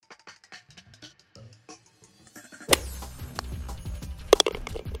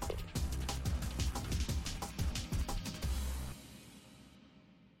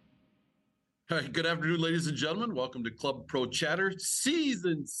All right, good afternoon, ladies and gentlemen. Welcome to Club Pro Chatter,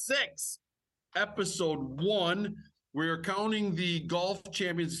 Season 6, Episode 1. We're counting the golf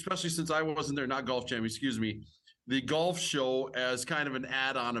champions, especially since I wasn't there, not golf champions, excuse me, the golf show as kind of an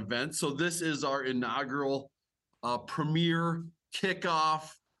add-on event. So this is our inaugural premiere, kickoff,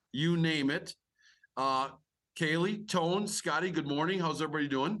 you name it. Kailey, Tone, Scotty, good morning. How's everybody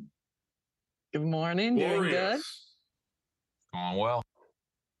doing? Good morning. Doing good. Going well.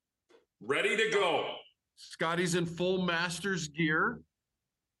 Ready to go. Scotty's in full Masters gear.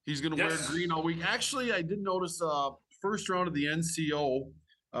 He's going to wear green all week. Actually, I did notice first round of the NCO,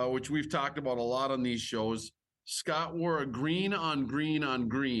 which we've talked about a lot on these shows. Scott wore a green on green on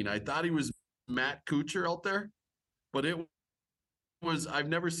green. I thought he was Matt Kuchar out there, but it was, I've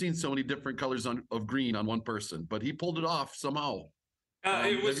never seen so many different colors of green on one person, but he pulled it off somehow.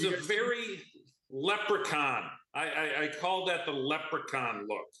 It was a very leprechaun. I call that the leprechaun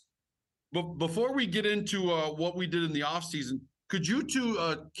look. But before we get into what we did in the off season, could you two,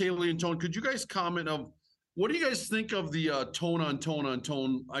 Kailey and Tone, could you guys comment of what do you guys think of the tone on tone on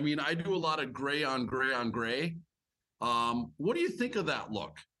tone? I mean, I do a lot of gray on gray on gray. What do you think of that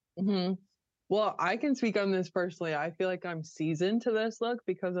look? Mm-hmm. Well, I can speak on this personally. I feel like I'm seasoned to this look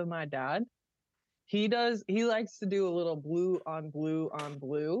because of my dad. He likes to do a little blue on blue on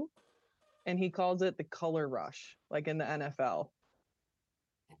blue, and he calls it the color rush, like in the NFL.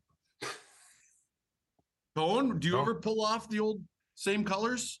 Tone, do you ever pull off the old same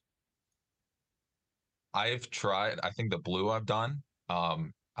colors? I've tried. I think the blue I've done.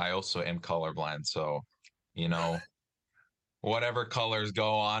 I also am colorblind, so whatever colors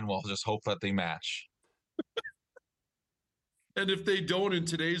go on, we'll just hope that they match. And if they don't in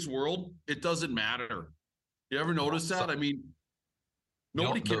today's world, it doesn't matter. You ever notice that? I mean,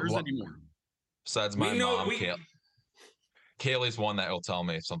 nobody cares anymore. Besides my mom, Kailey's one that will tell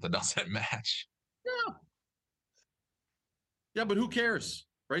me if something doesn't match. Yeah. Yeah, but who cares?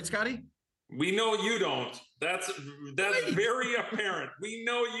 Right, Scotty? We know you don't. That's very apparent. We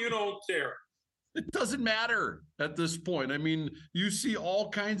know you don't care. It doesn't matter at this point. I mean, you see all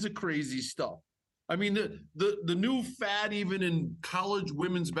kinds of crazy stuff. I mean, the new fad, even in college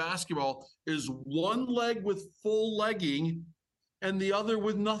women's basketball, is one leg with full legging and the other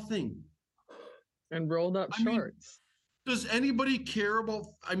with nothing. And rolled up shorts. Does anybody care about,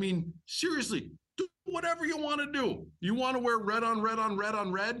 I mean, seriously, do whatever you want to do. You want to wear red on red on red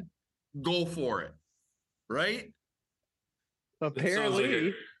on red? Go for it. Right?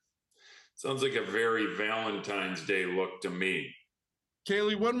 Apparently. Sounds like a very Valentine's Day look to me.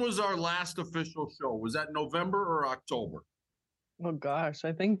 Kailey, when was our last official show? Was that November or October? Oh, gosh.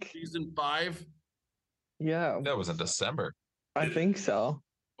 I think. Season 5? Yeah. That was in December. I think so.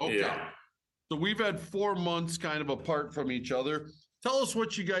 Okay. Yeah. So we've had 4 months kind of apart from each other. Tell us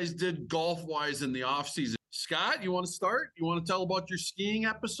what you guys did golf-wise in the off-season. Scott, you want to start? You want to tell about your skiing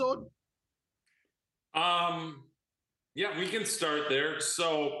episode? Yeah, we can start there.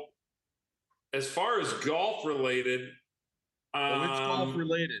 So as far as golf related, it's golf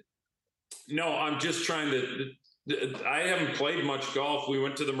related. No, I'm just trying to. I haven't played much golf. We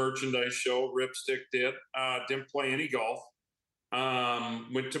went to the merchandise show. Ripstick did. Didn't play any golf.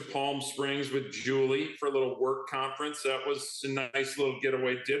 Went to Palm Springs with Julie for a little work conference. That was a nice little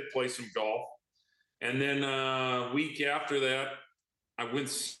getaway. Did play some golf. And then a week after that, I went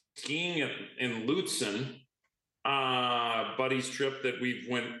skiing in Lutsen. Buddy's trip that we've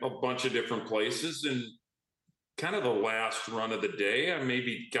went a bunch of different places, and kind of the last run of the day, I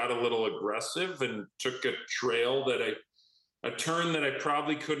maybe got a little aggressive and took a trail a turn that I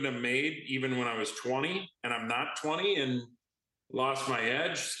probably couldn't have made even when I was 20, and I'm not 20, and lost my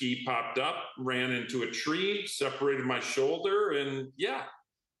edge. Ski popped up, ran into a tree, separated my shoulder, and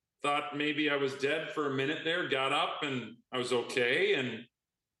thought maybe I was dead for a minute there. Got up and I was okay, and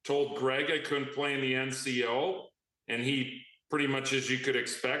told Greg I couldn't play in the NCO. And he, pretty much as you could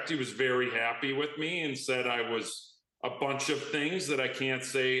expect, he was very happy with me and said I was a bunch of things that I can't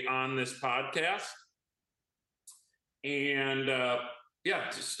say on this podcast. And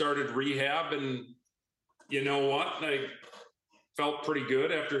just started rehab. And you know what? I felt pretty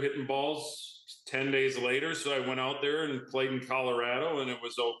good after hitting balls 10 days later. So I went out there and played in Colorado, and it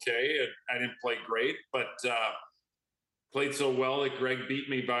was okay. I didn't play great, but played so well that Greg beat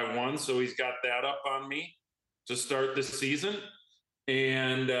me by 1. So he's got that up on me to start this season.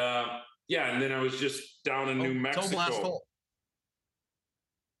 And and then I was just down in New Mexico.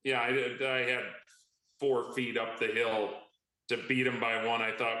 Yeah, I had 4 feet up the hill to beat him by 1.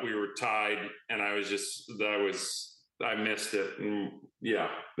 I thought we were tied, and I missed it. And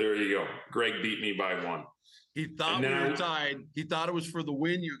there you go. Greg beat me by 1. He thought we were tied. He thought it was for the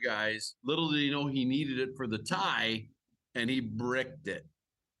win, you guys. Little did he know he needed it for the tie, and he bricked it.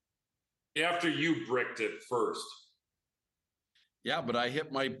 After you bricked it first. Yeah, but I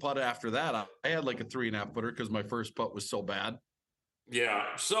hit my putt after that. I had like a 3.5 footer because my first putt was so bad.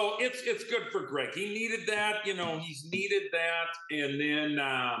 Yeah, so it's good for Greg. He needed that, he's needed that. And then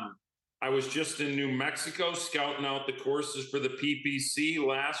I was just in New Mexico scouting out the courses for the PPC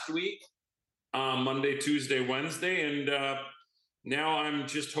last week, Monday, Tuesday, Wednesday. And now I'm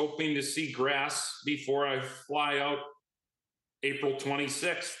just hoping to see grass before I fly out April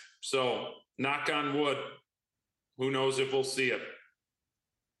 26th. So knock on wood. Who knows if we'll see it.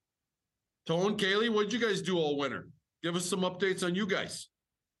 Tone, Kailey, what'd you guys do all winter? Give us some updates on you guys.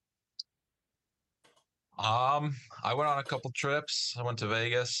 I went on a couple trips. I went to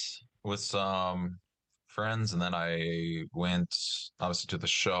Vegas with some friends, and then I went obviously to the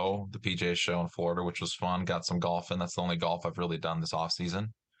show, the PGA show in Florida, which was fun. Got some golf in. That's the only golf I've really done this off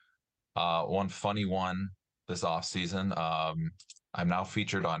season. One funny one this off season. I'm now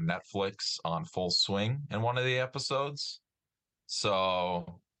featured on Netflix on Full Swing in one of the episodes.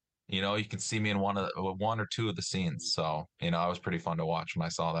 So, you can see me in one or two of the scenes. So, it was pretty fun to watch when I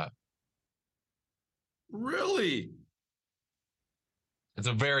saw that. Really? It's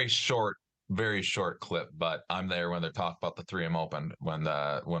a very short clip, but I'm there when they're talking about the 3M Open when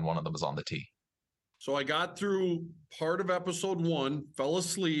one of them is on the tee. So I got through part of episode 1, fell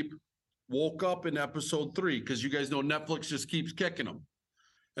asleep, woke up in episode 3 because you guys know Netflix just keeps kicking them.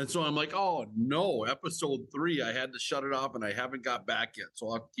 And so I'm like, oh no, episode 3, I had to shut it off and I haven't got back yet. So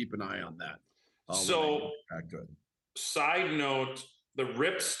I'll have to keep an eye on that. So side note, the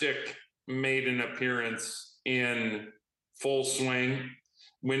Ripstick made an appearance in Full Swing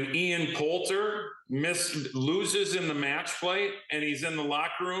when Ian Poulter loses in the match play and he's in the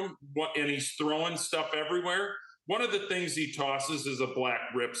locker room and he's throwing stuff everywhere. One of the things he tosses is a black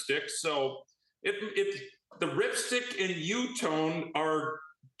Ripstick. So the Ripstick and U-Tone are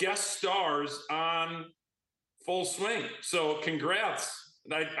guest stars on Full Swing. So congrats.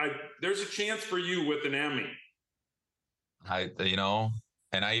 There's a chance for you with an Emmy.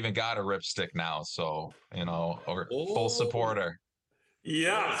 And I even got a Ripstick now. So, full supporter.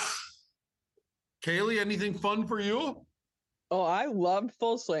 Yes. Kailey, anything fun for you? Oh, I loved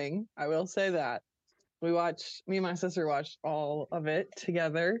Full Swing. I will say that. Me and my sister watched all of it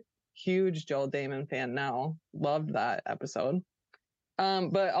together. Huge Joel Damon fan now. Loved that episode.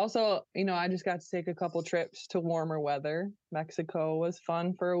 But also, I just got to take a couple trips to warmer weather. Mexico was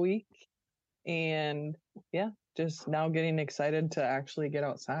fun for a week. And yeah, just now getting excited to actually get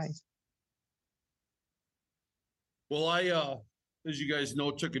outside. Well, I, as you guys know,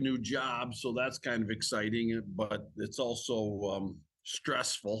 took a new job, so that's kind of exciting, but it's also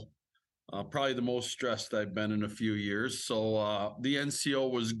stressful. Probably the most stressed I've been in a few years. So the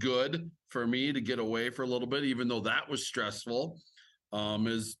NCO was good for me to get away for a little bit, even though that was stressful.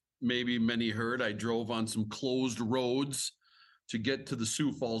 As maybe many heard, I drove on some closed roads to get to the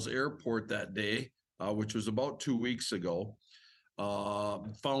Sioux Falls airport that day, which was about 2 weeks ago.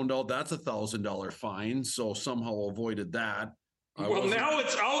 Found out that's $1,000 fine, so somehow avoided that. Now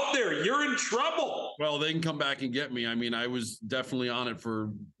it's out there. You're in trouble. Well, they can come back and get me. I mean, I was definitely on it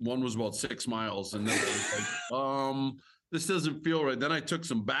for one was about 6 miles, and then I was like, this doesn't feel right. Then I took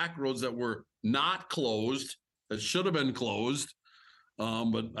some back roads that were not closed, that should have been closed,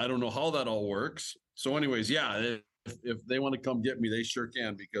 but I don't know how that all works. So, anyways, yeah, if they want to come get me, they sure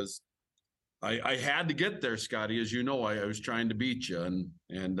can, because I had to get there, Scotty. As you know, I was trying to beat you,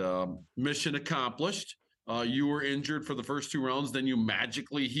 and mission accomplished. You were injured for the first 2 rounds, then you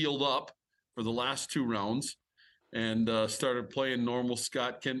magically healed up for the last 2 rounds, and started playing normal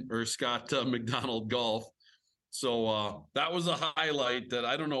Scott McDonald golf. So that was a highlight. That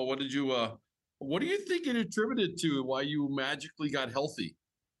I don't know. What do you think it attributed to? Why you magically got healthy?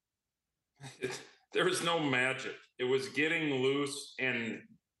 There was no magic. It was getting loose and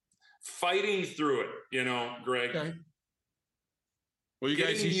fighting through it, Greg. Okay. Well, you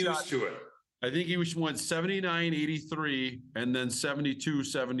guys, he's used to it. I think he went 79, 83, and then 72,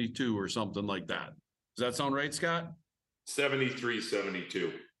 72 or something like that. Does that sound right, Scott? 73,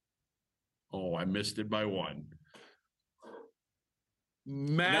 72. Oh, I missed it by 1.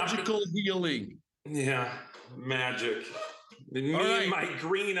 Magical healing. Yeah, magic. Me and my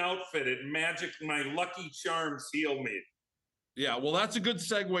green outfit at Magic, my Lucky Charms heal me. Yeah, well, that's a good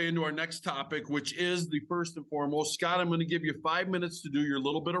segue into our next topic, which is the first and foremost. Scott, I'm going to give you 5 minutes to do your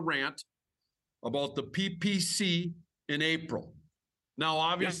little bit of rant about the PPC in April. Now,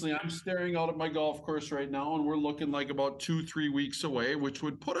 obviously, I'm staring out at my golf course right now, and we're looking like about 2-3 weeks away, which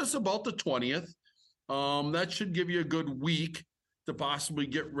would put us about the 20th. That should give you a good week to possibly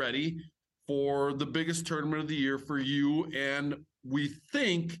get ready for the biggest tournament of the year for you. And we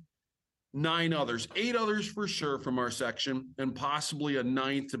think 8 others for sure from our section, and possibly a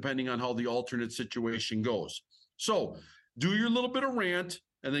 9th, depending on how the alternate situation goes. So do your little bit of rant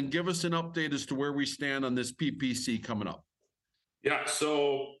and then give us an update as to where we stand on this PPC coming up. Yeah,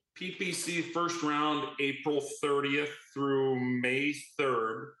 so PPC first round, April 30th through May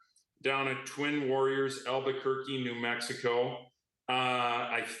 3rd, down at Twin Warriors, Albuquerque, New Mexico.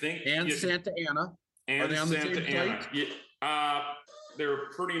 I think Santa Ana. And are they on Santa the same Ana. site? They're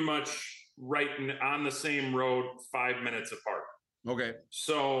pretty much on the same road, 5 minutes apart. Okay.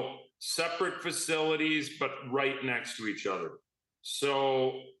 So separate facilities, but right next to each other.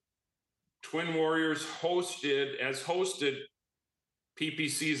 So Twin Warriors hosted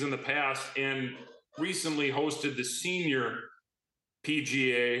PPCs in the past, and recently hosted the senior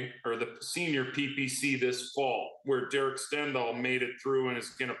PGA or the senior PPC this fall, where Derek Stendhal made it through and is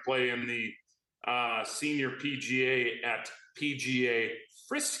going to play in the senior PGA at PGA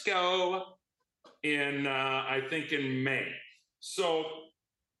Frisco in I think in May. So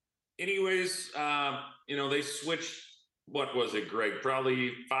anyways, they switched, what was it, Greg?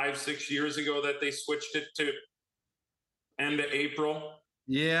 Probably 5-6 years ago that they switched it to end of April.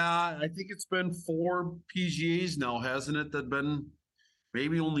 Yeah, I think it's been 4 PGAs now, hasn't it? That been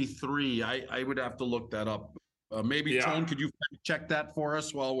maybe only 3. I would have to look that up. Tone, could you check that for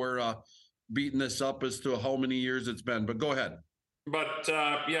us while we're beating this up as to how many years it's been? But go ahead. But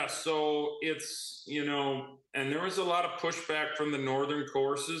so it's, and there was a lot of pushback from the northern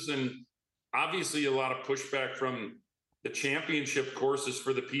courses, and obviously a lot of pushback from the championship courses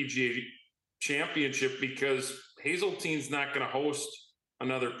for the PGA Championship, because Hazeltine's not going to host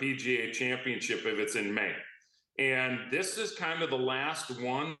another PGA Championship if it's in May. And this is kind of the last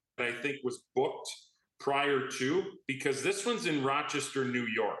one that I think was booked prior to, because this one's in Rochester, New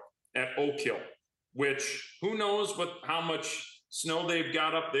York at Oak Hill, which who knows how much snow they've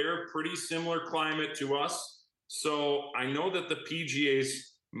got up there. Pretty similar climate to us. So I know that the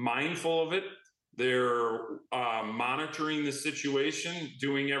PGA's mindful of it. They're monitoring the situation,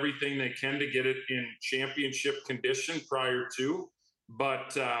 doing everything they can to get it in championship condition prior to.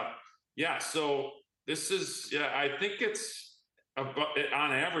 But so this is, I think it's about,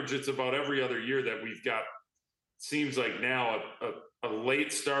 on average, it's about every other year that we've got, seems like now a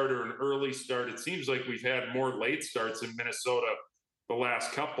late start or an early start. It seems like we've had more late starts in Minnesota the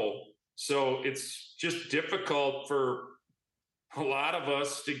last couple. So it's just difficult for a lot of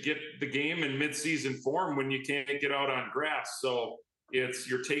us to get the game in midseason form when you can't get out on grass. So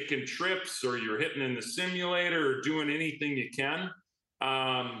you're taking trips or you're hitting in the simulator or doing anything you can.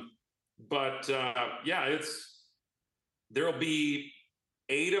 There'll be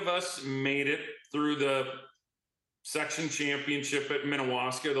 8 of us made it through the section championship at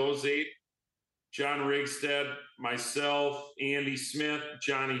Minnewaska. Those 8, John Rigstead, myself, Andy Smith,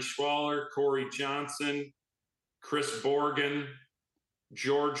 Johnny Schwaller, Corey Johnson, Chris Borgen,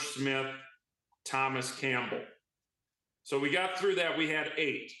 George Smith, Thomas Campbell. So we got through that. We had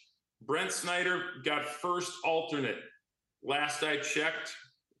 8. Brent Snyder got first alternate. Last I checked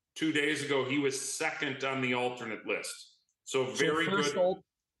 2 days ago, he was second on the alternate list. So very good.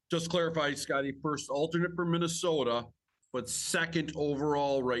 Just clarify, Scotty, first alternate for Minnesota, but second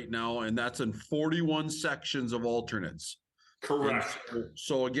overall right now, and that's in 41 sections of alternates. Correct.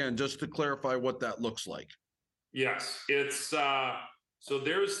 So again, just to clarify what that looks like. Yes, it's so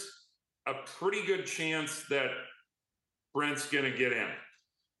there's a pretty good chance that Brent's going to get in.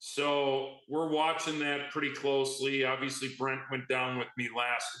 So we're watching that pretty closely. Obviously, Brent went down with me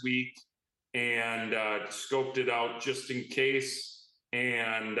last week and scoped it out just in case.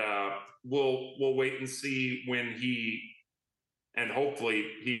 And we'll wait and see when and hopefully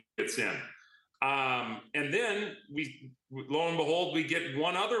he gets in. And then lo and behold, we get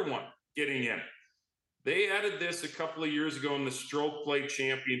one other one getting in. They added this a couple of years ago in the Stroke Play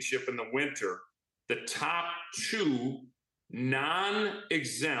Championship in the winter. The top 2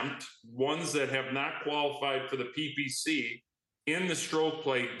 non-exempt ones that have not qualified for the PPC in the Stroke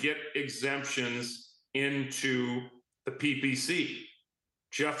Play get exemptions into the PPC.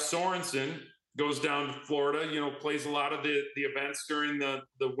 Jeff Sorensen goes down to Florida, plays a lot of the events during the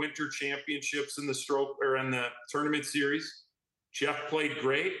winter championships in the stroke or in the tournament series. Jeff played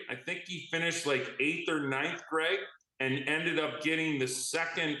great. I think he finished like 8th or 9th, Greg, and ended up getting the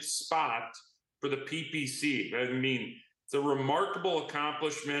second spot for the PPC. I mean, it's a remarkable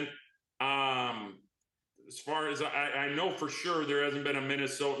accomplishment. As far as I know for sure, there hasn't been a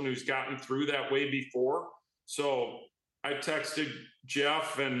Minnesotan who's gotten through that way before. So I texted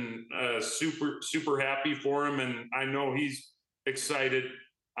Jeff and super happy for him. And I know he's excited,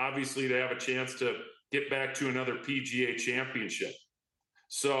 obviously, to have a chance to get back to another PGA championship.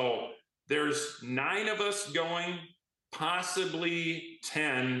 So there's 9 of us going, possibly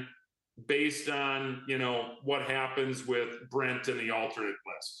 10, based on, what happens with Brent and the alternate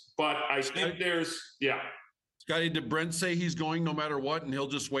list. But I think Scotty, did Brent say he's going no matter what, and he'll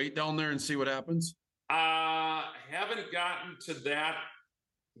just wait down there and see what happens? Haven't gotten to that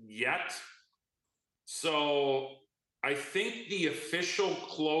yet. So I think the official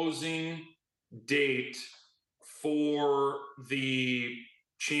closing date for the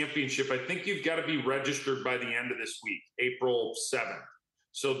championship, I think you've got to be registered by the end of this week, April 7th.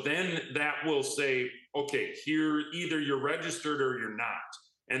 So then that will say, okay, here, either you're registered or you're not.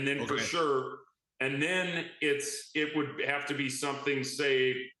 And then for sure, and then it would have to be something,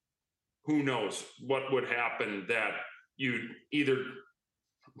 say, who knows what would happen, that you'd either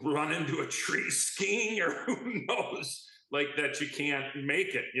run into a tree skiing, or who knows, like that you can't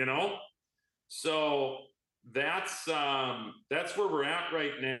make it, So that's where we're at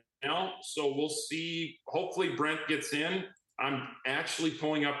right now. So we'll see. Hopefully Brent gets in. I'm actually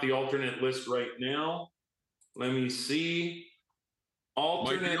pulling up the alternate list right now. Let me see.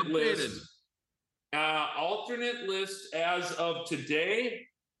 Alternate list. Alternate list as of today.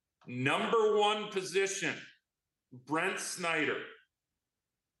 Number 1 position, Brent Snyder.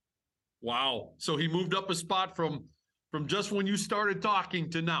 Wow. So he moved up a spot from just when you started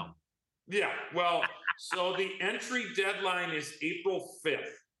talking to now. Yeah. Well, so the entry deadline is April 5th.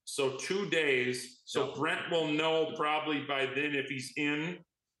 So 2 days. So Brent will know probably by then if he's in.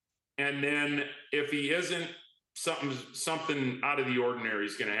 And then if he isn't, something out of the ordinary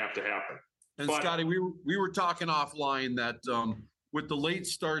is going to happen. And Scotty, we were talking offline that with the late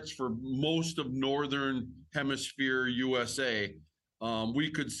starts for most of Northern Hemisphere USA,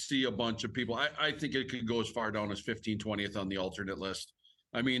 we could see a bunch of people. I think it could go as far down as 15th, 20th on the alternate list.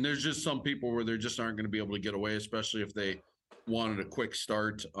 I mean, there's just some people where they just aren't going to be able to get away, especially if they wanted a quick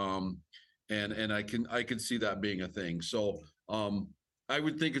start. And I can see that being a thing. So I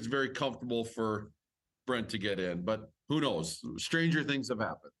would think it's very comfortable for Brent to get in, but who knows? Stranger things have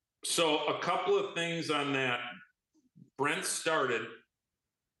happened. So a couple of things on that. Brent started,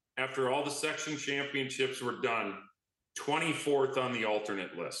 after all the section championships were done, 24th on the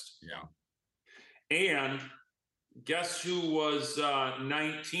alternate list. Yeah. And guess who was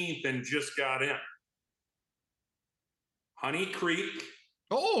 19th and just got in? Honey Creek.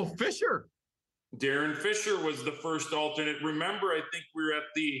 Oh, Fisher. Darren Fisher was the first alternate. Remember, I think we were at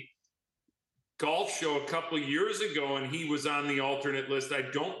the golf show a couple of years ago and he was on the alternate list. I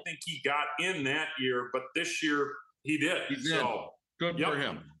don't think he got in that year, but this year he did. So good for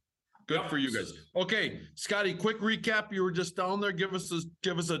him. Good for you guys. Okay, Scotty, quick recap. You were just down there. Give us a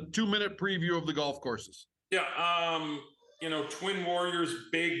 2-minute preview of the golf courses. Yeah. Twin Warriors,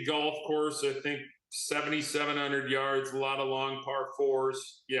 big golf course. I think 7,700 yards, a lot of long par 4s.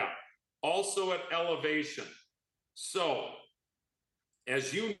 Yeah. Also at elevation. So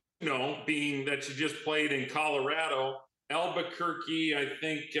as you know, being that you just played in Colorado, Albuquerque, I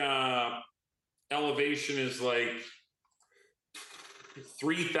think elevation is like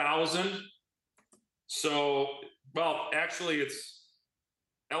 3,000. So, well, actually it's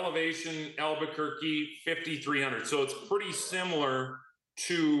elevation, Albuquerque, 5,300. So it's pretty similar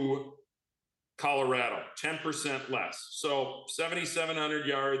to Colorado, 10% less. So 7,700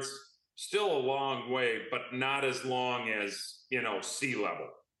 yards, still a long way, but not as long as, sea level.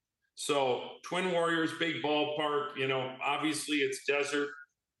 So Twin Warriors, big ballpark, obviously it's desert.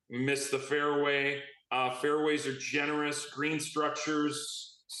 We missed the fairway. Fairways are generous, green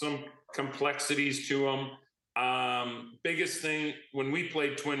structures, some complexities to them. Biggest thing, when we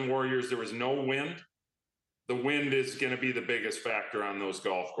played Twin Warriors, there was no wind. The wind is going to be the biggest factor on those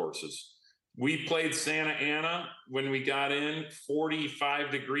golf courses. We played Santa Ana when we got in,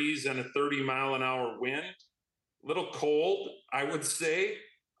 45 degrees and a 30-mile-an-hour wind. A little cold, I would say.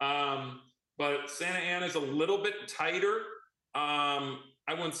 But Santa Ana is a little bit tighter. I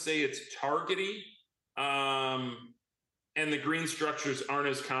wouldn't say it's targety. And the green structures aren't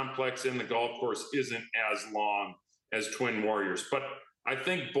as complex, and the golf course isn't as long as Twin Warriors. But I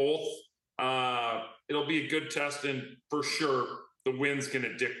think both, it'll be a good test, and for sure, the wind's going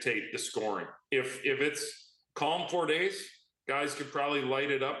to dictate the scoring. If it's calm 4 days, guys could probably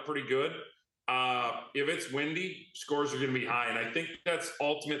light it up pretty good. If it's windy, scores are going to be high. And I think that's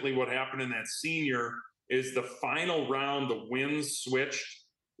ultimately what happened in that senior is the final round, the winds switched.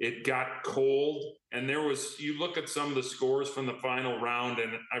 It got cold. And you look at some of the scores from the final round,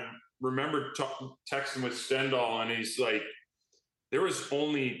 and remember texting with Stendhal, and he's like, there was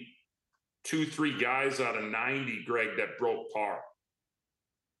only 2-3 guys out of 90, Greg, that broke par.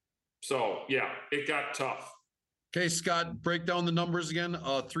 So yeah, it got tough. Okay, Scott, break down the numbers again.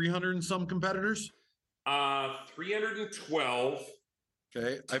 300 and some competitors. 312.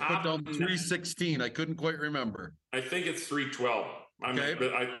 Okay, I put down 316. I couldn't quite remember. I think it's 312. Okay.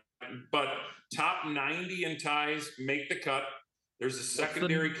 But top 90 in ties make the cut. There's a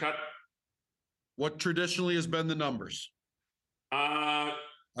secondary cut. What traditionally has been the numbers? I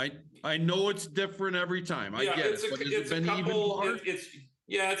know it's different every time. I get it. But has it been even par?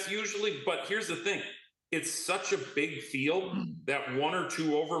 It's usually, but here's the thing. It's such a big field that 1 or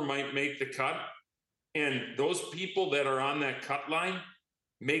 2 over might make the cut. And those people that are on that cut line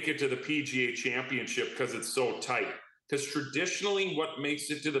make it to the PGA Championship because it's so tight. Because traditionally, what makes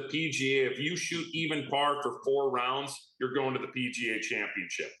it to the PGA, if you shoot even par for 4 rounds, you're going to the PGA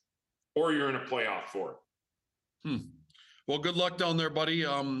Championship, or you're in a playoff for it. Well, good luck down there, buddy.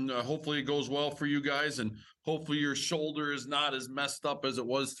 Hopefully it goes well for you guys, and hopefully your shoulder is not as messed up as it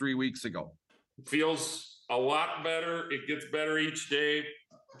was 3 weeks ago. Feels a lot better. It gets better each day.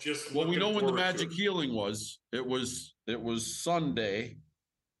 Well, we know when the magic healing was. It was Sunday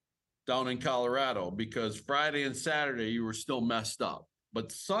down in Colorado, because Friday and Saturday you were still messed up.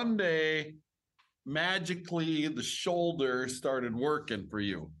 But Sunday, magically, the shoulder started working for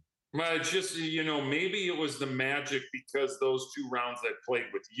you. Well, it's just, maybe it was the magic because those 2 rounds I played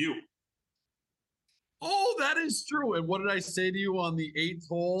with you. Oh, that is true. And what did I say to you on the 8th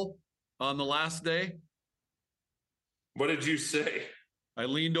hole on the last day? What did you say? I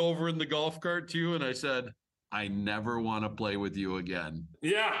leaned over in the golf cart to you and I said, I never want to play with you again.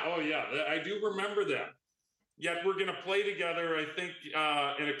 Yeah. Oh, yeah. I do remember that. Yet we're going to play together, I think,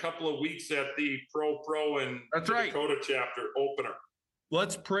 in a couple of weeks at the Pro and Dakota chapter opener.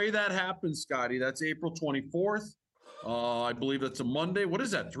 Let's pray that happens, Scotty. That's April 24th. I believe that's a Monday. What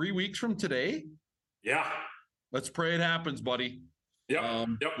is that, 3 weeks from today? Yeah. Let's pray it happens, buddy.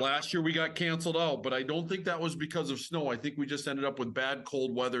 Yep. Last year we got canceled out, but I don't think that was because of snow. I think we just ended up with bad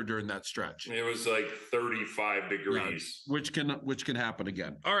cold weather during that stretch. It was like 35 degrees, which can happen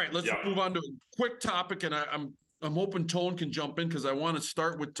again. All right, let's move on to a quick topic, and I'm hoping Tone can jump in because I want to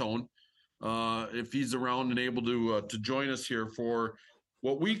start with Tone if he's around and able to join us here for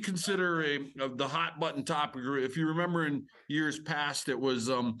what we consider the hot button topic. If you remember in years past, it was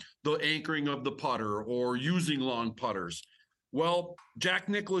the anchoring of the putter or using long putters. Well, Jack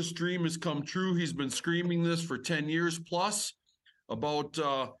Nicklaus' dream has come true. He's been screaming this for 10 years plus about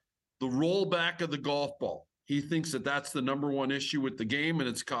the rollback of the golf ball. He thinks that that's the number one issue with the game, and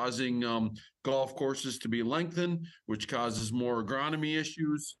it's causing golf courses to be lengthened, which causes more agronomy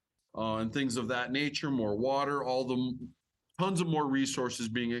issues and things of that nature, more water, tons of more resources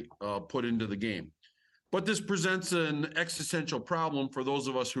being put into the game. But this presents an existential problem for those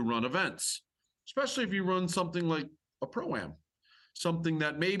of us who run events, especially if you run something like a Pro-Am, something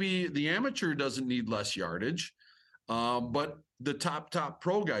that maybe the amateur doesn't need less yardage, but the top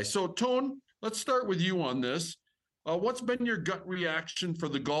pro guys. So Tone, let's start with you on this. What's been your gut reaction for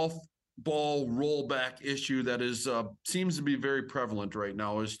the golf ball rollback issue that is seems to be very prevalent right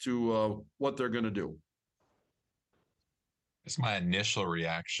now as to what they're going to do? It's my initial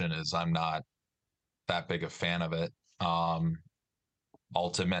reaction is I'm not that big a fan of it.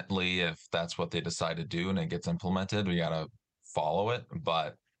 Ultimately, if that's what they decide to do and it gets implemented, we got to follow it.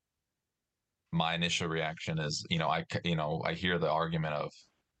 But my initial reaction is, I hear the argument of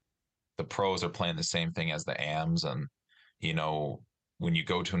the pros are playing the same thing as the AMs. And, when you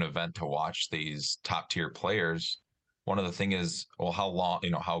go to an event to watch these top tier players, one of the things is, well, how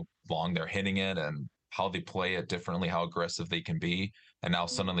long they're hitting it and how they play it differently, how aggressive they can be. And now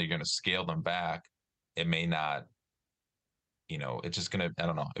suddenly you're going to scale them back. It may not, it's just going to, I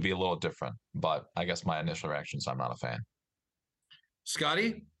don't know, it'd be a little different. But I guess my initial reaction is I'm not a fan.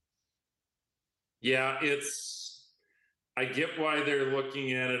 Scotty? Yeah, I get why they're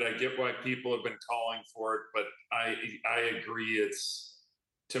looking at it. I get why people have been calling for it, but I agree.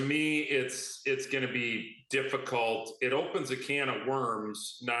 To me, it's going to be difficult. It opens a can of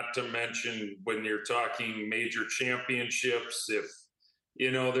worms, not to mention when you're talking major championships, if,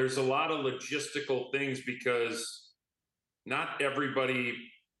 there's a lot of logistical things because not everybody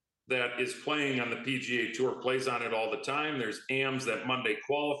that is playing on the PGA Tour plays on it all the time. There's AMs that Monday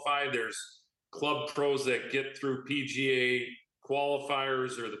qualify. There's club pros that get through PGA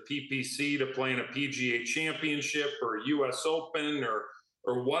qualifiers or the PPC to play in a PGA Championship or a US Open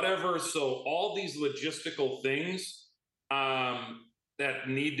or whatever. So all these logistical things that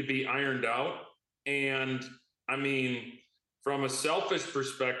need to be ironed out. And I mean, from a selfish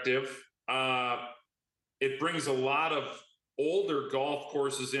perspective, it brings a lot of older golf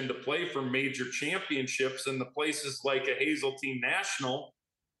courses into play for major championships, and the places like a Hazeltine National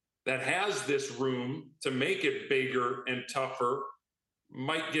that has this room to make it bigger and tougher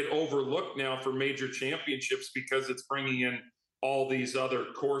might get overlooked now for major championships because it's bringing in all these other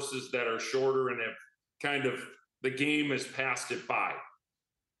courses that are shorter and have kind of, the game has passed it by.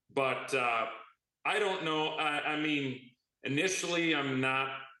 But I don't know. I mean, initially I'm not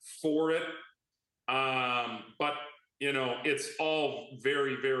for it. But you know, it's all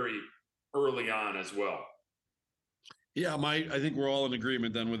very, very early on as well. Yeah, I think we're all in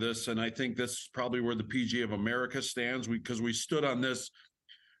agreement then with this, and I think this is probably where the PGA of America stands, because we stood on this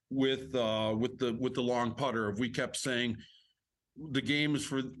with the long putter. If we kept saying the game is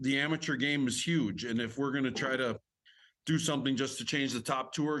for the amateur game is huge, and if we're going to try to do something just to change the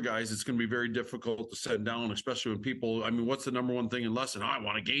top tour guys, it's going to be very difficult to set down, especially when people. I mean, what's the number one thing in lesson? Oh, I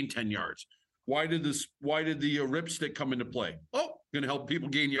want to gain 10 yards. Why did the ripstick come into play? Oh, going to help people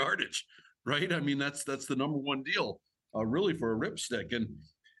gain yardage, right? I mean, that's the number one deal. Really, for a ripstick,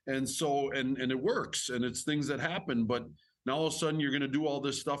 and so it works, and it's things that happen. But now all of a sudden you're going to do all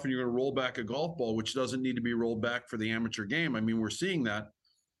this stuff and you're going to roll back a golf ball, which doesn't need to be rolled back for the amateur game. I mean, we're seeing that.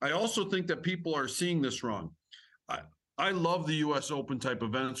 I also think that people are seeing this wrong. I love the U.S. Open type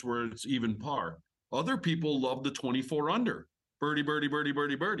events where it's even par. Other people love the 24 under, birdie, birdie, birdie,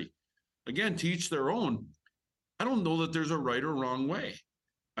 birdie, birdie. Again, to each their own. I don't know that there's a right or wrong way.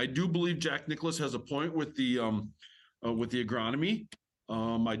 I do believe Jack Nicklaus has a point with the agronomy.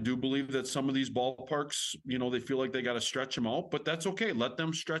 I do believe that some of these ballparks, you know, they feel like they got to stretch them out, but that's okay. Let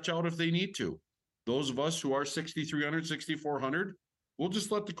them stretch out if they need to. Those of us who are 6,300, 6,400, we'll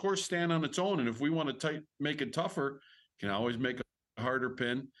just let the course stand on its own. And if we want to make it tougher, you can always make a harder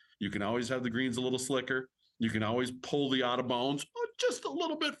pin. You can always have the greens a little slicker. You can always pull the out of bounds just a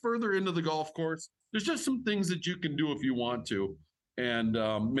little bit further into the golf course. There's just some things that you can do if you want to, and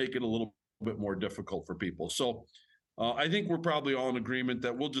make it a little bit more difficult for people. So I think we're probably all in agreement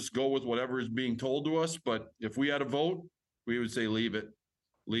that we'll just go with whatever is being told to us. But if we had a vote, we would say leave it.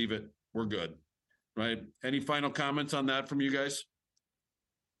 We're good, right? Any final comments on that from you guys?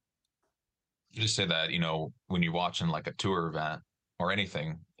 You just say that, you know, when you're watching like a tour event or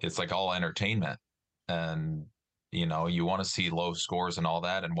anything, it's like all entertainment, and you know, you want to see low scores and all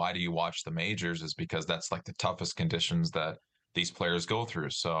that. And why do you watch the majors? Is because that's like the toughest conditions that these players go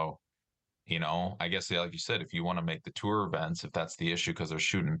through. So, you know, I guess, like you said, if you want to make the tour events, if that's the issue because they're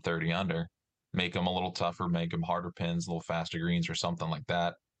shooting 30 under, make them a little tougher, make them harder pins, a little faster greens or something like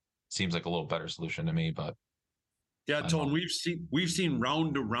that. Seems like a little better solution to me. But yeah, Tone, we've seen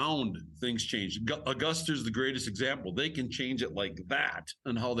round to round things change. Augusta's the greatest example. They can change it like that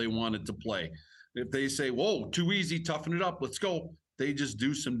and how they want it to play. If they say, whoa, too easy, toughen it up, let's go. They just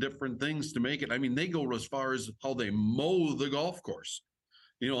do some different things to make it. I mean, they go as far as how they mow the golf course.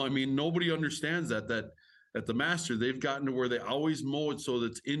 You know, I mean, nobody understands that at the Master, they've gotten to where they always mow it so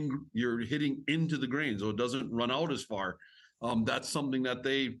that you're hitting into the green, so it doesn't run out as far. That's something that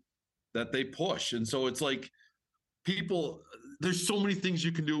they push. And so it's like there's so many things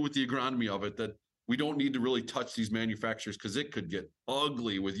you can do with the agronomy of it that we don't need to really touch these manufacturers, because it could get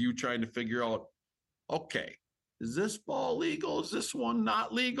ugly with you trying to figure out, okay, is this ball legal? Is this one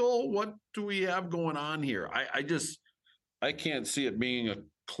not legal? What do we have going on here? I can't see it being a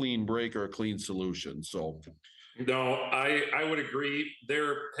clean break or a clean solution. So no, I would agree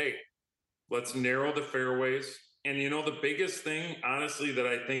there. Hey, let's narrow the fairways. And you know, the biggest thing, honestly, that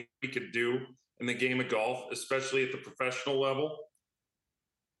I think we could do in the game of golf, especially at the professional level,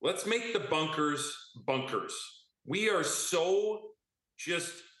 let's make the bunkers bunkers. We are so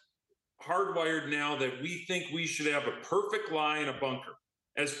just hardwired now that we think we should have a perfect lie in a bunker.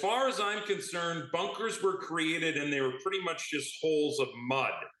 As far as I'm concerned, bunkers were created and they were pretty much just holes of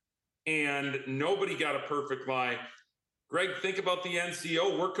mud, and nobody got a perfect lie. Greg, think about the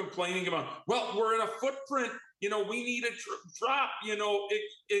NCO. We're complaining about, well, we're in a footprint. You know, we need a drop. You know,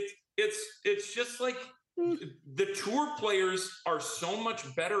 it's just like the tour players are so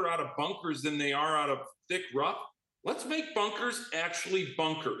much better out of bunkers than they are out of thick rough. Let's make bunkers actually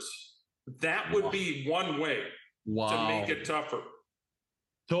bunkers. That would be one way to make it tougher.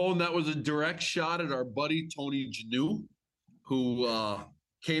 Tone, that was a direct shot at our buddy Tony Janu, who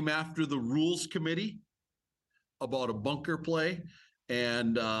came after the rules committee about a bunker play,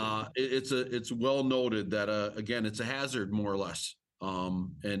 and it's well noted that again, it's a hazard more or less,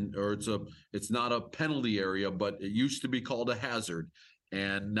 it's not a penalty area, but it used to be called a hazard,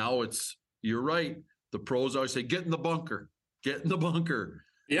 and now you're right. The pros always say, get in the bunker.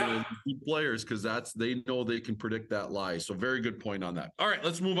 Yeah. Players, because they know they can predict that lie. So very good point on that. All right,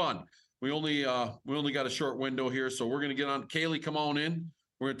 let's move on. We only got a short window here, so we're gonna get on. Kailey, come on in.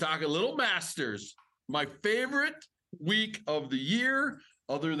 We're gonna talk a little Masters. My favorite week of the year,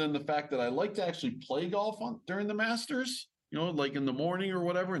 other than the fact that I like to actually play golf during the Masters, like in the morning or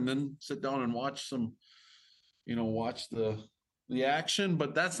whatever, and then sit down and watch some, watch the action.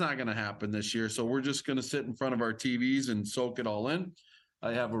 But that's not going to happen this year. So we're just going to sit in front of our TVs and soak it all in.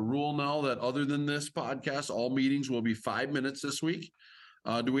 I have a rule now that other than this podcast, all meetings will be 5 minutes this week.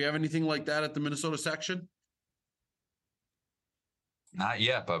 Do we have anything like that at the Minnesota section? Not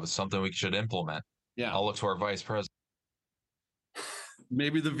yet, but it's something we should implement. Yeah. I'll look to our vice president.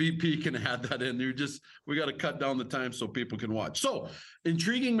 Maybe the VP can add that in. We got to cut down the time so people can watch. So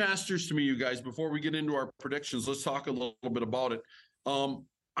intriguing Masters to me, you guys. Before we get into our predictions, let's talk a little bit about it.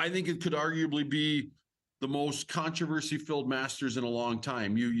 I think it could arguably be the most controversy-filled Masters in a long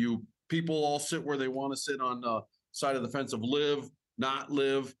time. You people all sit where they want to sit on the side of the fence of live, not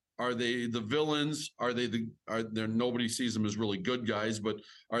live. Are they the villains? Are there nobody sees them as really good guys, but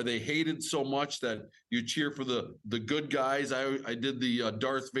are they hated so much that you cheer for the good guys? I did the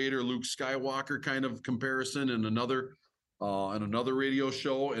Darth Vader, Luke Skywalker kind of comparison in another radio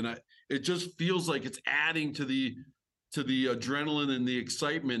show, and it just feels like it's adding to the adrenaline and the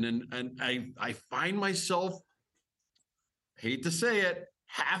excitement, and I find myself, hate to say it,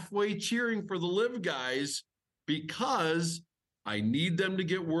 halfway cheering for the live guys because I need them to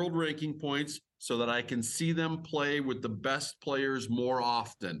get world ranking points so that I can see them play with the best players more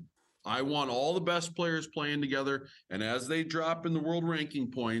often. I want all the best players playing together, and as they drop in the world ranking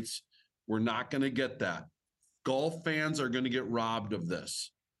points, we're not going to get that. Golf fans are going to get robbed of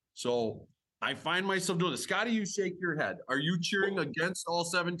this. So I find myself doing this. Scotty, you shake your head. Are you cheering against all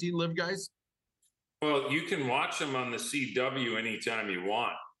 17 live guys? Well, you can watch them on the CW anytime you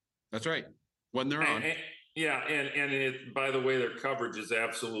want. That's right. When they're on. Yeah, and by the way, their coverage is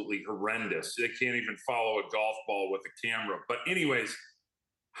absolutely horrendous. They can't even follow a golf ball with a camera. But anyways,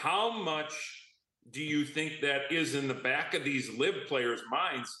 how much do you think that is in the back of these live players'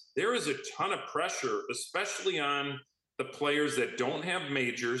 minds? There is a ton of pressure, especially on the players that don't have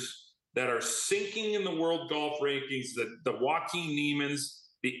majors, that are sinking in the world golf rankings, the Joaquin Niemans,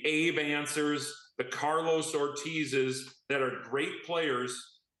 the Abe Answers, the Carlos Ortizes, that are great players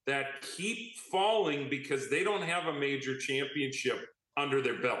that keep falling because they don't have a major championship under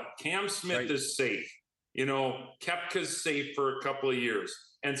their belt. Cam Smith is safe. Koepka's safe for a couple of years.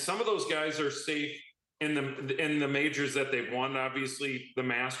 And some of those guys are safe in the majors that they've won. Obviously, the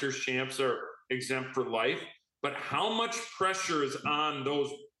Masters champs are exempt for life. But how much pressure is on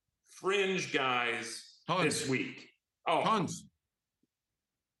those fringe guys this week? Oh, tons.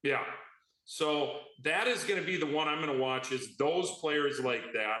 Yeah. So that is going to be the one I'm going to watch, is those players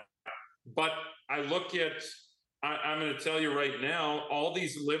like that. But I'm going to tell you right now, all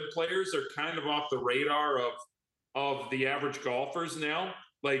these live players are kind of off the radar of the average golfers now.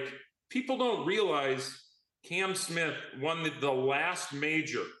 Like, people don't realize Cam Smith won the last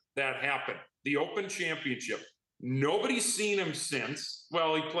major that happened, the Open Championship. Nobody's seen him since.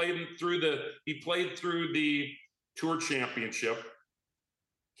 Well, he played through the Tour Championship.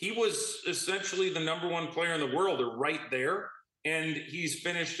 He was essentially the number one player in the world, or right there. And he's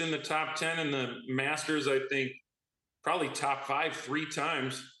finished in the top 10 in the Masters, I think, probably top 5 3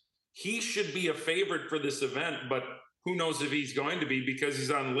 times. He should be a favorite for this event, but who knows if he's going to be, because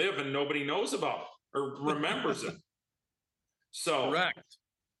he's on live and nobody knows about it or remembers it. So, correct.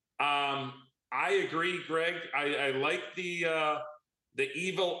 I agree, Greg. I like the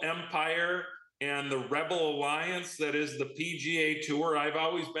evil empire and the Rebel Alliance that is the PGA Tour. I've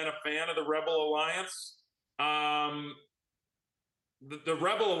always been a fan of the Rebel Alliance. The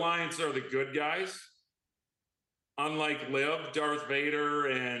Rebel Alliance are the good guys. Unlike Liv, Darth Vader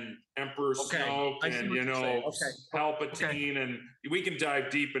and Emperor Snoke and, Palpatine. And we can dive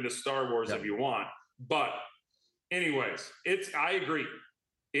deep into Star Wars if you want. But anyways, I agree.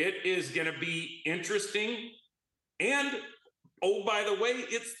 It is going to be interesting. And, oh, by the way,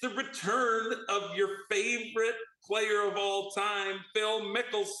 it's the return of your favorite player of all time, Phil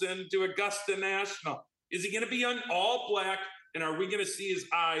Mickelson, to Augusta National. Is he going to be on all black? And are we going to see his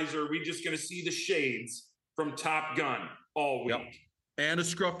eyes, or are we just going to see the shades from Top Gun all week? Yep. And a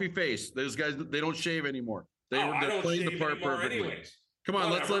scruffy face. Those guys, they don't shave anymore. They're playing the part perfectly. Anyways. Come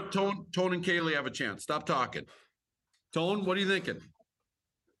on, let's let Tone and Kailey have a chance. Stop talking. Tone, what are you thinking?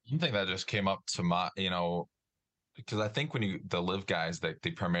 One thing that just came up to my, because I think when the live guys, they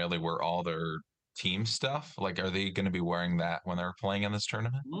primarily wear all their team stuff. Like, are they going to be wearing that when they're playing in this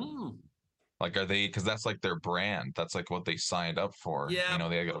tournament? Like, are they, because that's like their brand. That's like what they signed up for. Yeah. You know,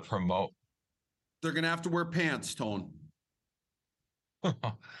 they got to promote. They're going to have to wear pants, Tone.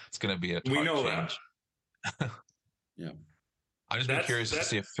 It's going to be a We hard know change. Yeah. I'm just be curious to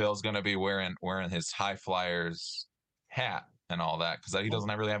see if Phil's going to be wearing his High Flyers hat and all that, because he doesn't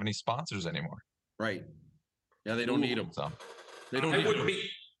really have any sponsors anymore. Right. Yeah, they don't need them. So they don't.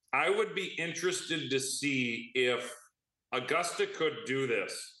 I would be interested to see if Augusta could do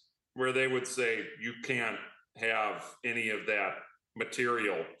this, where they would say you can't have any of that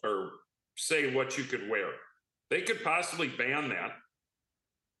material or say what you could wear. They could possibly ban that.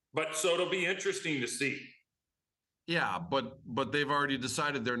 But so it'll be interesting to see. Yeah, but they've already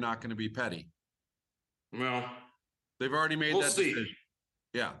decided they're not going to be petty. Well, they've already made that decision.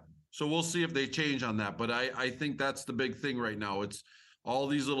 See. Yeah. So we'll see if they change on that. But I think that's the big thing right now. It's all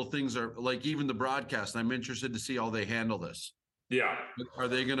these little things are like even the broadcast. I'm interested to see how they handle this. Yeah. Are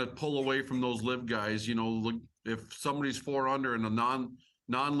they going to pull away from those live guys? You know, look, if somebody's 4 under and a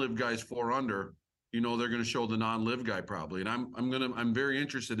non-live guy's 4 under, you know, they're going to show the non-live guy probably. And I'm very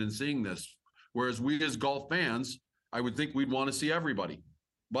interested in seeing this. Whereas we as golf fans, I would think we'd want to see everybody.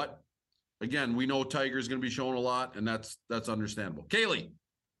 But again, we know Tiger's going to be showing a lot, and that's understandable. Kailey,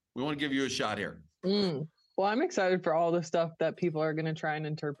 we want to give you a shot here. Well, I'm excited for all the stuff that people are going to try and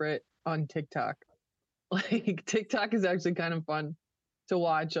interpret on TikTok. Like TikTok is actually kind of fun to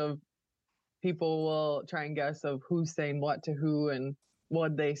watch. Of people will try and guess of who's saying what to who and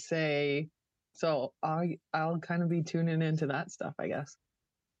what they say. So I'll kind of be tuning into that stuff, I guess.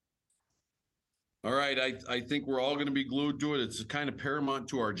 All right. I think we're all going to be glued to it. It's kind of paramount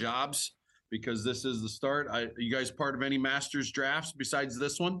to our jobs because this is the start. Are you guys part of any Masters drafts besides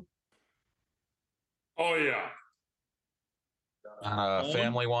this one? Oh yeah.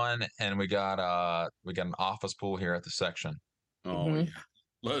 Family one, and we got an office pool here at the section. Oh yeah.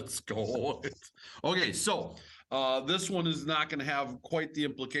 Let's go. Okay, so this one is not going to have quite the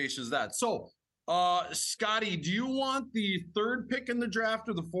implications of that. So Scotty, do you want the 3rd pick in the draft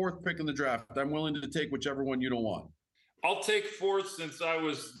or the 4th pick in the draft? I'm willing to take whichever one you don't want. I'll take 4th since I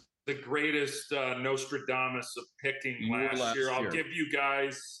was the greatest Nostradamus of picking last year. I'll give you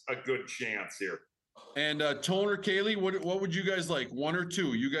guys a good chance here. And Tone or Kailey, what would you guys like? 1 or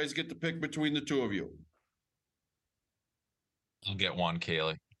 2? You guys get to pick between the 2 of you. I'll get 1,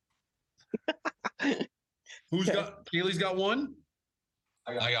 Kailey. Kailey's got 1?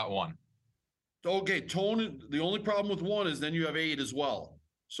 I got 1. Okay, Tone, the only problem with 1 is then you have 8 as well.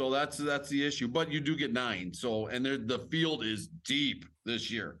 So that's the issue. But you do get 9. So and the field is deep this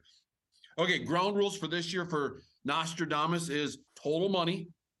year. Okay, ground rules for this year for Nostradamus is total money.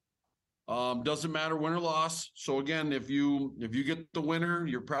 Doesn't matter win or loss. So again, if you get the winner,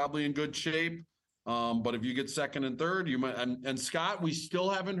 you're probably in good shape. But if you get 2nd and 3rd, you might. And Scott, we still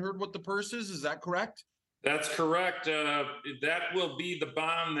haven't heard what the purse is. Is that correct? That's correct. That will be the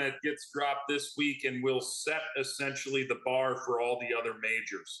bomb that gets dropped this week and will set essentially the bar for all the other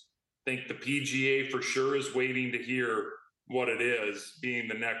majors. I think the PGA for sure is waiting to hear what it is, being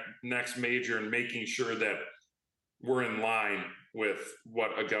the next major and making sure that we're in line with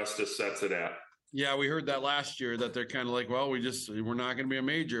what Augusta sets it at. Yeah, we heard that last year that they're kind of like, well, we're not going to be a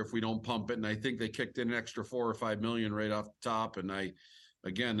major if we don't pump it. And I think they kicked in an extra 4 or 5 million right off the top. And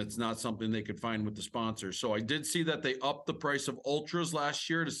again, it's not something they could find with the sponsors. So I did see that they upped the price of ultras last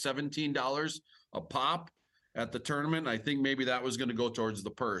year to $17 a pop at the tournament. I think maybe that was going to go towards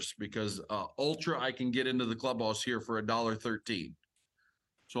the purse because ultra I can get into the clubhouse here for $1.13.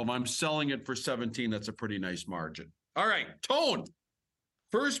 So if I'm selling it for 17, that's a pretty nice margin. All right, Tone,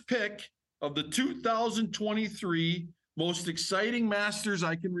 first pick of the 2023 most exciting Masters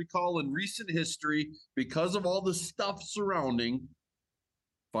I can recall in recent history because of all the stuff surrounding.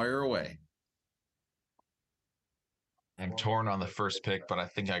 Fire away. I'm torn on the first pick, but I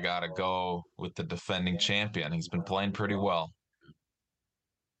think I got to go with the defending champion. He's been playing pretty well.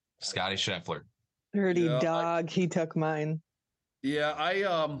 Scotty Scheffler. Dirty dog. He took mine. Yeah,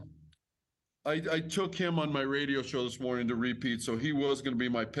 I took him on my radio show this morning to repeat, so he was going to be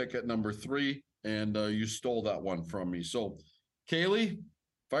my pick at number 3, and you stole that one from me. So, Kailey,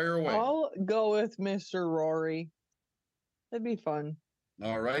 fire away. I'll go with Mr. Rory. That'd be fun.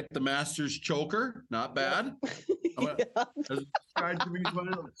 All right, the Masters choker, not bad.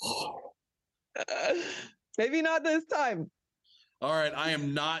 Maybe not this time. All right, I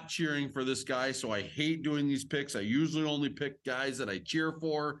am not cheering for this guy, so I hate doing these picks. I usually only pick guys that I cheer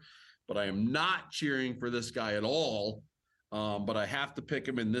for, but I am not cheering for this guy at all. But I have to pick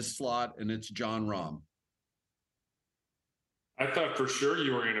him in this slot, and it's Jon Rahm. I thought for sure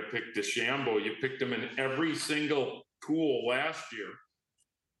you were going to pick DeChambeau. You picked him in every single pool last year.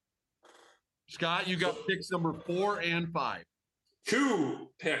 Scott, you got picks number 4 and 5. 2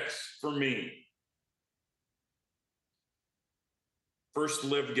 picks for me. First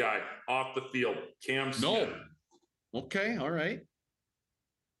live guy off the field, Cam Smith. No. Okay, all right.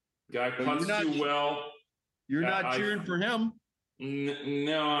 Guy puts too well. You're not cheering for him.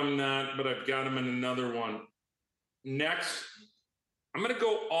 No, I'm not, but I've got him in another one. Next, I'm going to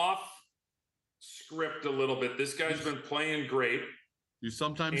go off script a little bit. This guy's been playing great. You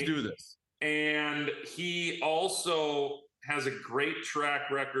sometimes do this. And he also has a great track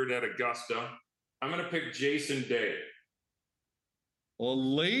record at Augusta. I'm going to pick Jason Day. A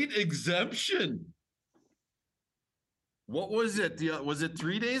late exemption. What was it? Was it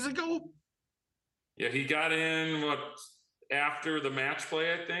 3 days ago? Yeah, he got in after the match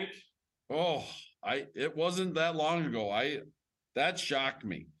play, I think. Oh, it wasn't that long ago. That shocked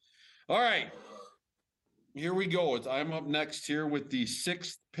me. All right. Here we go. I'm up next here with the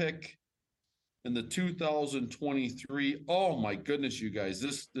 6th pick in the 2023. Oh my goodness, you guys.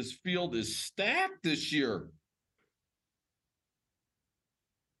 This field is stacked this year.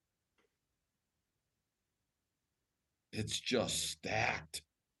 It's just stacked.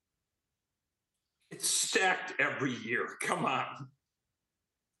 It's stacked every year. Come on.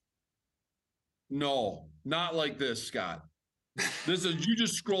 No, not like this, Scott. You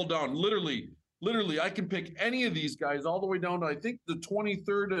just scroll down. Literally, I can pick any of these guys all the way down to, I think, the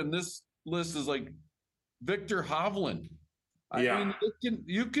 23rd in this list is like Victor Hovland. Yeah. I mean,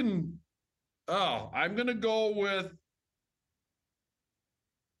 you can. Oh, I'm going to go with.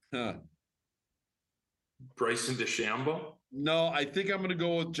 Bryson DeChambeau? No, I think I'm going to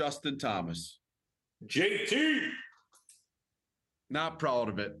go with Justin Thomas. JT. Not proud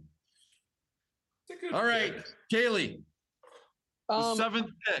of it. All right, Kailey. The 7th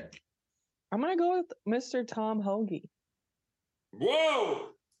pick. I'm going to go with Mr. Tom Hoagie. Whoa.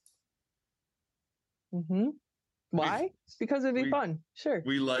 Mm-hmm. Why? Because it'd be fun. Sure.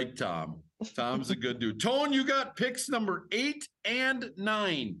 We like Tom. Tom's a good dude. Tone, you got picks number 8 and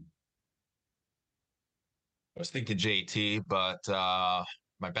 9. I was thinking JT, but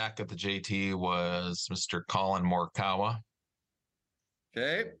my backup to JT was Mr. Colin Morikawa.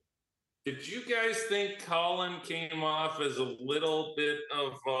 Okay. Did you guys think Colin came off as a little bit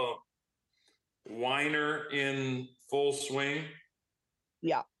of a whiner in full swing?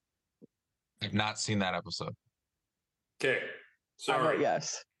 Yeah. I've not seen that episode. Okay. Sorry.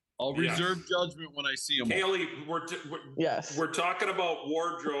 Yes. I'll reserve judgment when I see him. Kailey, yes. We're talking about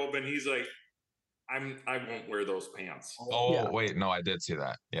wardrobe, and he's like, I won't wear those pants. Oh, yeah. Wait, no, I did see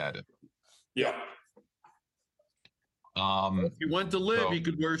that. Yeah, I did. Yeah. If he went to live, he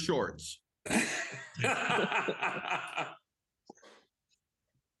could wear shorts.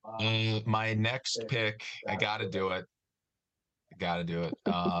 My next pick, I got to do it.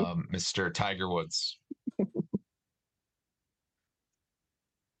 Mr. Tiger Woods.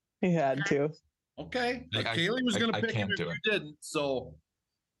 He had to. Okay. Kailey was going to pick him if you didn't. So.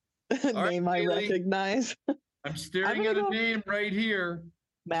 Name I recognize. I'm staring at a name right here.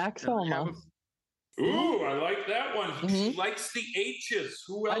 Max Homa. Ooh, I like that one. She likes the H's.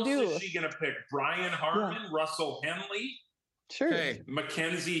 Who else is she going to pick? Brian Harman, Russell Henley? Sure. Okay.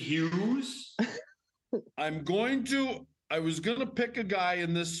 Mackenzie Hughes? I was going to pick a guy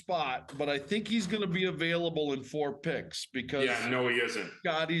in this spot, but I think he's going to be available in 4 picks because. Yeah, no, he isn't.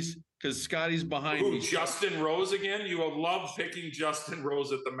 Scotty's behind me. Justin Rose again? You will love picking Justin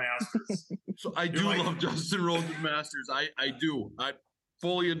Rose at the Masters. So I do love Justin Rose at Masters. I do. I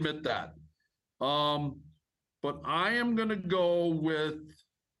fully admit that. But I am going to go with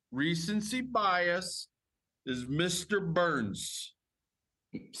recency bias is Mr. Burns.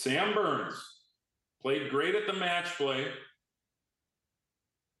 Sam Burns. Played great at the match play.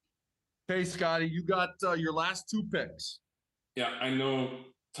 Okay, Scotty, you got your last 2 picks. Yeah, I know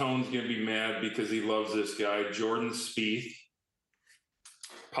Tone's going to be mad because he loves this guy, Jordan Spieth.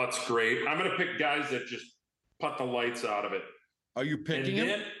 Putt's great. I'm going to pick guys that just putt the lights out of it. Are you picking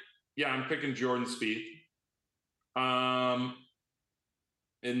him? Yeah, I'm picking Jordan Spieth. And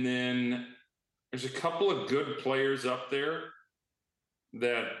then there's a couple of good players up there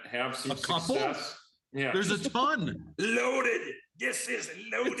that have some success. Yeah. There's a ton. Loaded. This is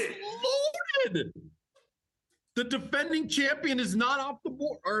loaded. It's loaded. The defending champion is not off the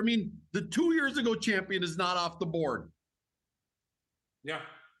board. The 2 years ago champion is not off the board. Yeah.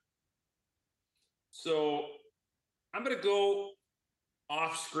 So I'm going to go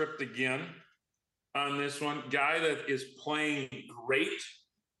off script again on this one. Guy that is playing great.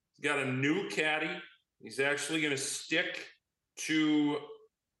 He's got a new caddy. He's actually going to stick to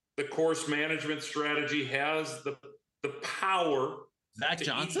the course management strategy, has the power Zach to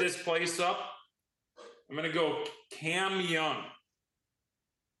Johnson? eat this place up. I'm going to go Cam Young.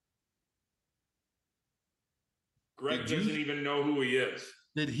 Greg doesn't even know who he is.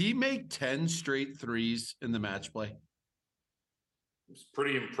 Did he make 10 straight threes in the match play? It's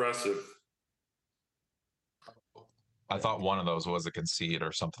pretty impressive. I thought one of those was a concede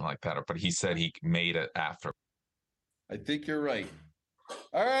or something like that, but he said he made it after. I think you're right.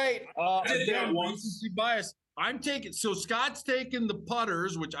 All right. Again, once. Bias. I'm taking, so Scott's taking the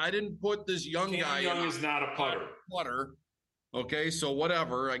putters, which I didn't put this young guy. Cam Young is not a putter. Okay, so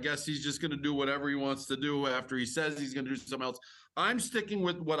whatever. I guess he's just going to do whatever he wants to do after he says he's going to do something else. I'm sticking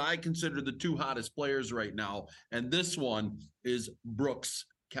with what I consider the two hottest players right now, and this one is Brooks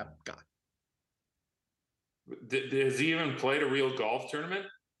Koepka. Has he even played a real golf tournament?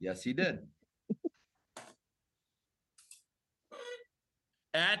 Yes, he did.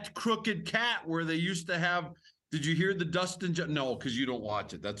 At Crooked Cat, where they used to have, did you hear the Dustin? No, because you don't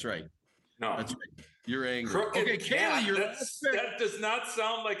watch it. That's right. No. That's right. You're angry. Crooked okay, Cat, Kailey, that does not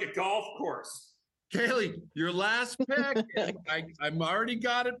sound like a golf course. Kailey, your last pick. I'm already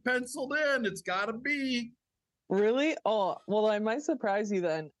got it penciled in. It's got to be. Really? Oh, well, I might surprise you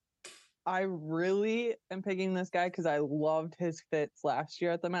then. I really am picking this guy because I loved his fits last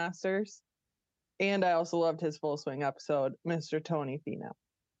year at the Masters. And I also loved his full swing episode, Mr. Tony Finau.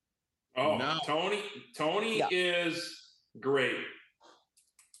 Oh, no. Tony is great.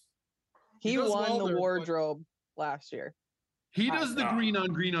 He won the wardrobe last year. He does the green on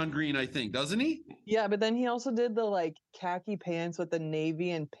green on green, I think, doesn't he? Yeah, but then he also did the like khaki pants with the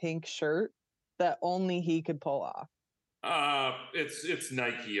navy and pink shirt that only he could pull off. It's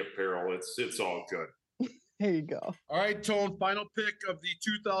Nike apparel. It's all good. There you go. All right, Tone, final pick of the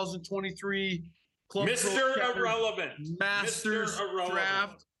 2023 Club Mr. Irrelevant. Masters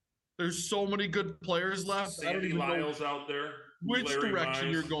draft. There's so many good players left. Sandy Lyle's out there. Which Larry direction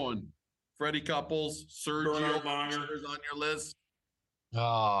Mize. You're going? Freddie Couples, Sergio is on your list.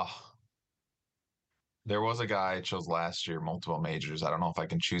 There was a guy I chose last year, multiple majors. I don't know if I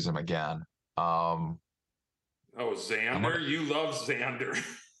can choose him again. Xander. You love Xander.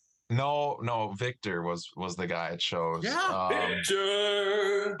 No, Victor was the guy I chose. Yeah,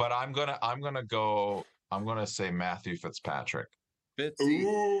 Victor. But I'm gonna say Matthew Fitzpatrick. Fitzy.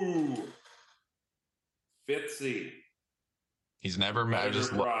 Ooh. Fitzy. He's never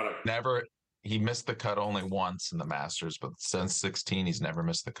he missed the cut only once in the Masters, but since 16 he's never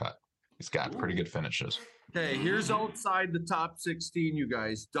missed the cut. He's got pretty good finishes. Okay, here's outside the top 16, you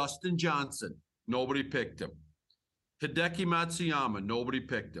guys. Dustin Johnson, nobody picked him. Hideki Matsuyama, nobody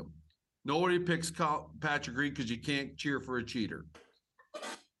picked him. Nobody picks Patrick Reed because you can't cheer for a cheater.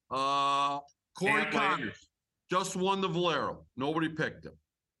 Corey Connors just won the Valero. Nobody picked him.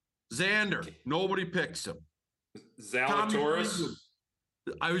 Xander, nobody picks him. Zalatoris.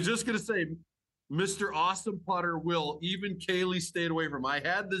 I was just going to say, Mr. Awesome Putter will. Even Kailey stayed away from him. I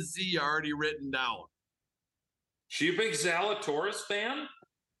had the Z already written down. She a big Zalatoris fan?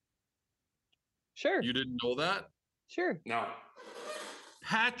 Sure. You didn't know that? Sure. No.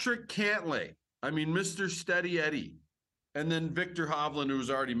 Patrick Cantlay. I mean, Mr. Steady Eddie. And then Victor Hovland, who was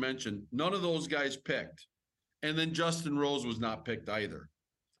already mentioned. None of those guys picked. And then Justin Rose was not picked either.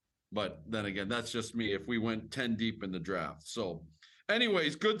 But then again, that's just me if we went 10 deep in the draft. So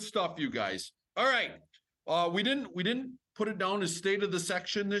anyways, good stuff, you guys. All right. We didn't put it down as state of the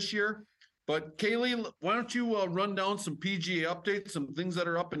section this year. But Kailey, why don't you run down some PGA updates, some things that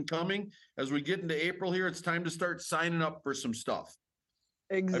are up and coming. As we get into April here, it's time to start signing up for some stuff.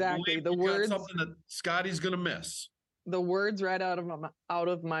 Exactly. The words, something that Scotty's going to miss. The words right out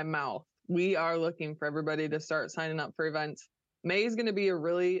of my mouth. We are looking for everybody to start signing up for events. May is going to be a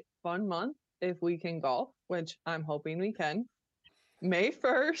really fun month if we can golf, which I'm hoping we can. May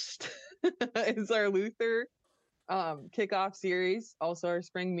 1st is our Luther kickoff series, also our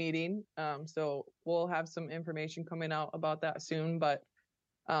spring meeting. So we'll have some information coming out about that soon. But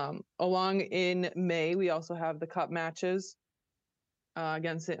along in May, we also have the cup matches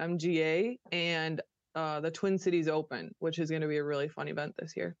against the MGA and the Twin Cities Open, which is going to be a really fun event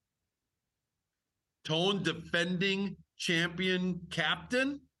this year. Tone, defending champion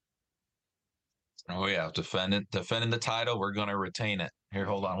captain. Oh yeah, defending the title. We're going to retain it. Here,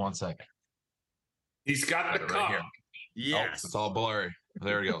 hold on one second. He's got the cup. Right here. Yes. Oh, it's all blurry.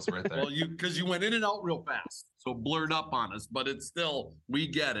 There it goes, right there. Well, because you went in and out real fast, so blurred up on us, but it's still, we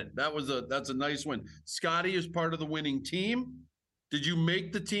get it. That's a nice win. Scotty is part of the winning team. Did you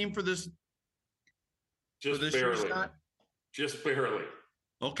make the team for this? Just barely. Year, Scott? Just barely.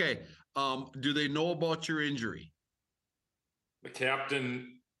 Okay. Do they know about your injury? The Captain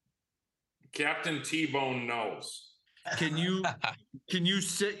T-Bone knows. Can you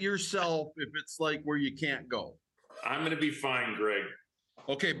sit yourself if it's like where you can't go? I'm going to be fine, Greg.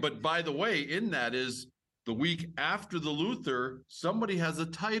 Okay, but by the way, in that is the week after the Luther, somebody has a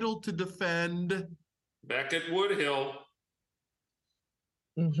title to defend. Back at Woodhill.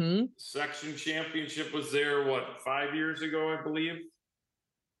 Mm-hmm. Section championship was there, 5 years ago, I believe.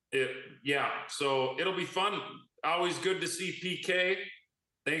 So it'll be fun. Always good to see PK.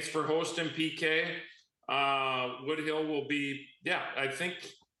 Thanks for hosting, PK. Woodhill will be, I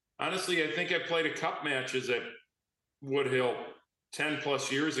think I played a cup matches at Woodhill 10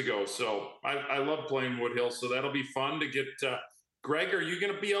 plus years ago. So I love playing Woodhill. So that'll be fun to get. Greg, are you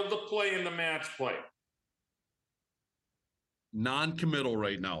going to be able to play in the match play? Non-committal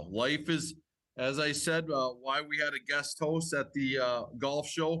right now. Life is, as I said, why we had a guest host at the golf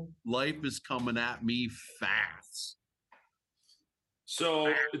show. Life is coming at me fast.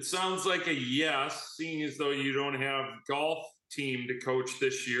 So it sounds like a yes, seeing as though you don't have golf team to coach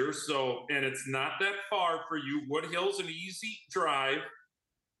this year. So, and it's not that far for you. Woodhill's an easy drive.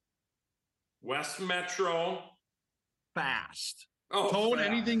 West Metro. Fast. Oh, Tone, fast.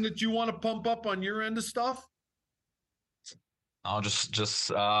 anything that you want to pump up on your end of stuff? I'll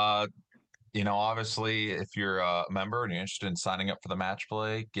just obviously if you're a member and you're interested in signing up for the match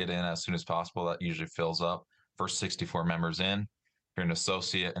play, get in as soon as possible. That usually fills up. First 64 members in. If you're an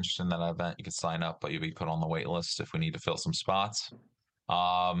associate interested in that event, you can sign up, but you'll be put on the wait list if we need to fill some spots.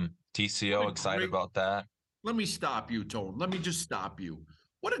 TCO, excited about that. Let me stop you, Tone. Let me just stop you.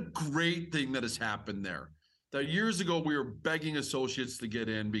 What a great thing that has happened there. That years ago we were begging associates to get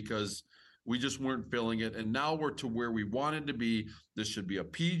in because we just weren't filling it. And now we're to where we wanted to be. This should be a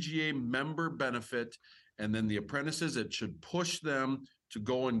PGA member benefit. And then the apprentices, it should push them to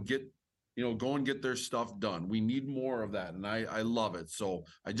go and get their stuff done. We need more of that. And I love it. So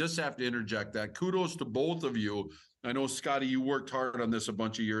I just have to interject that. Kudos to both of you. I know, Scotty, you worked hard on this a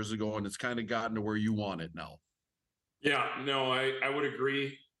bunch of years ago, and it's kind of gotten to where you want it now. Yeah, no, I would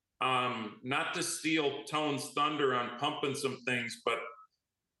agree. Not to steal Tone's thunder on pumping some things, but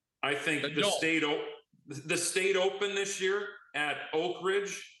I think the state open this year at Oak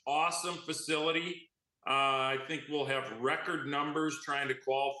Ridge, awesome facility. I think we'll have record numbers trying to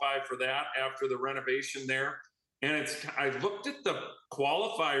qualify for that after the renovation there. And I looked at the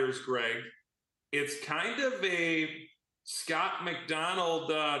qualifiers, Greg. It's kind of a Scott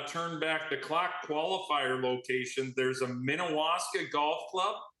McDonald turn back the clock qualifier location. There's a Minnewaska Golf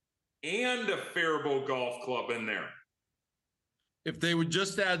Club and a Faribault Golf Club in there. If they would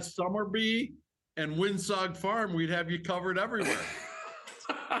just add Summerby and Winsog Farm, we'd have you covered everywhere.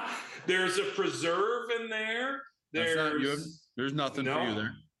 There's a preserve in there. There's nothing for you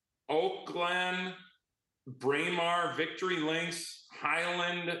there. Oak Glen, Braemar, Victory Links,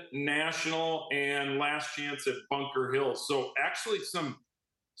 Highland National, and Last Chance at Bunker Hill. So actually some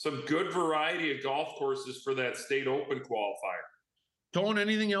good variety of golf courses for that state open qualifier. Tone,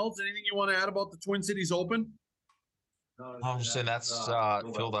 anything else? Anything you want to add about the Twin Cities Open? I'll just say that's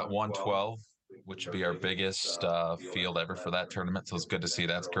filled at 112, which would be our biggest field ever for that tournament. So it's good to see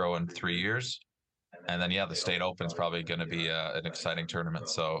that's growing 3 years. And then, the State Open is probably going to be an exciting tournament.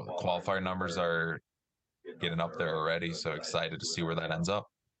 So qualifier numbers are getting up there already. So excited to see where that ends up.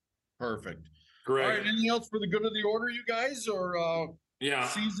 Perfect. Great. All right. Anything else for the good of the order, you guys? Or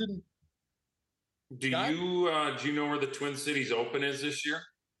season? Do you know where the Twin Cities Open is this year?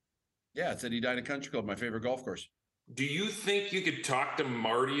 Yeah, it's at Edina Country Club, my favorite golf course. Do you think you could talk to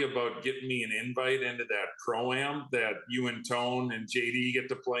Marty about getting me an invite into that Pro-Am that you and Tone and JD get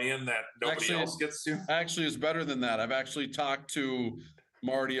to play in that nobody else gets to? Actually, it's better than that. I've actually talked to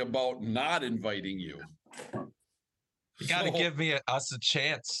Marty about not inviting you. You got to give us a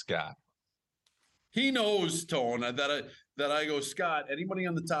chance, Scott. He knows, Tone, that I go, Scott, anybody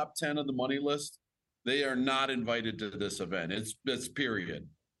on the top 10 of the money list, they are not invited to this event. It's period.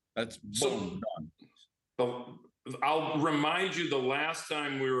 That's boom, done. I'll remind you the last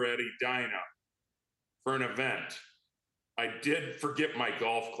time we were at Edina for an event, I did forget my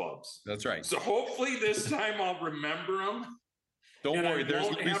golf clubs. That's right. So hopefully this time I'll remember them. Don't worry. There's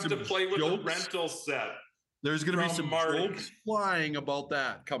going to be some to play with a rental set. There's going to be some jokes flying about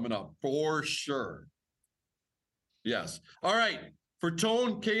that coming up for sure. Yes. All right. For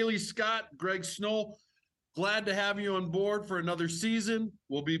Tone, Kailey, Scott, Greg Snow, glad to have you on board for another season.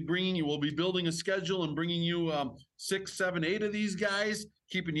 We'll be building a schedule and bringing you 6, 7, 8 of these guys,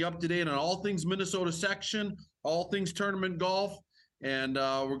 keeping you up to date on all things Minnesota section, all things tournament golf. And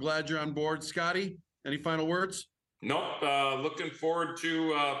we're glad you're on board. Scotty, any final words? Nope. Looking forward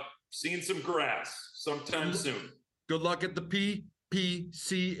to seeing some grass sometime soon. Good luck at the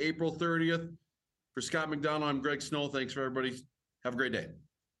PPC April 30th. For Scott McDonald, I'm Greg Snow. Thanks for everybody. Have a great day.